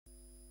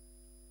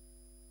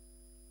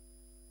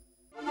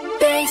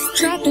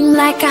Dropping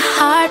like a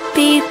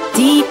heartbeat,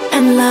 deep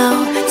and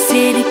low.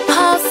 City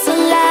pulse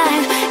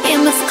alive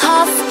in this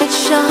cosmic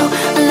show.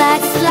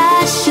 Lights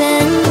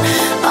flashing,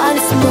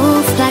 bodies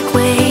move like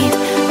weight.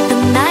 The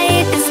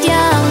night is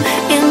young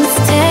in this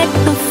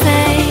techno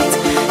fade.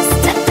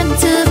 Step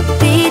into the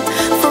beat,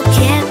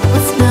 forget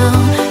what's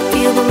known.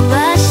 Feel the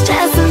rush,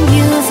 jazz and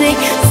music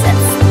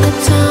sets the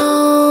tone.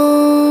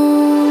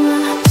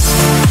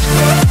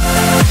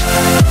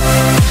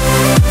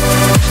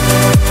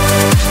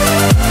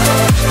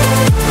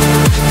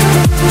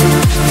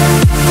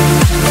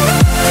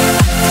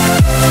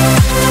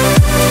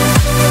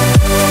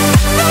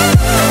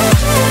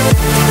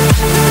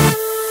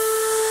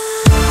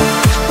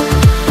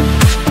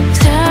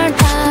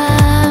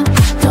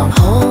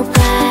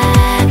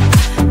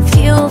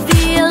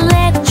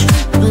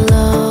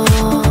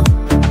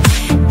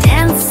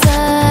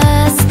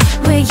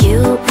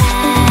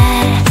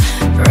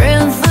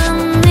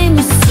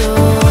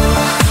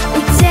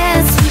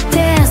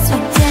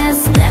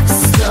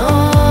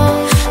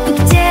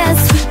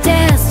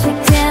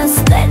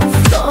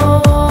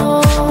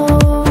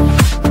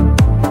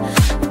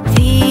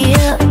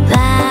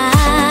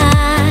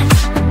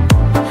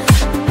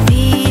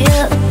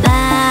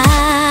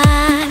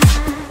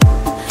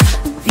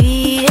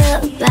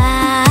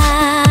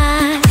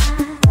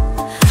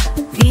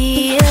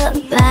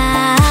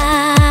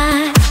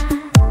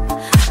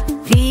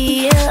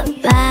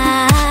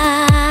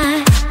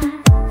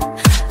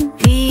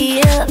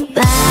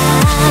 Bye.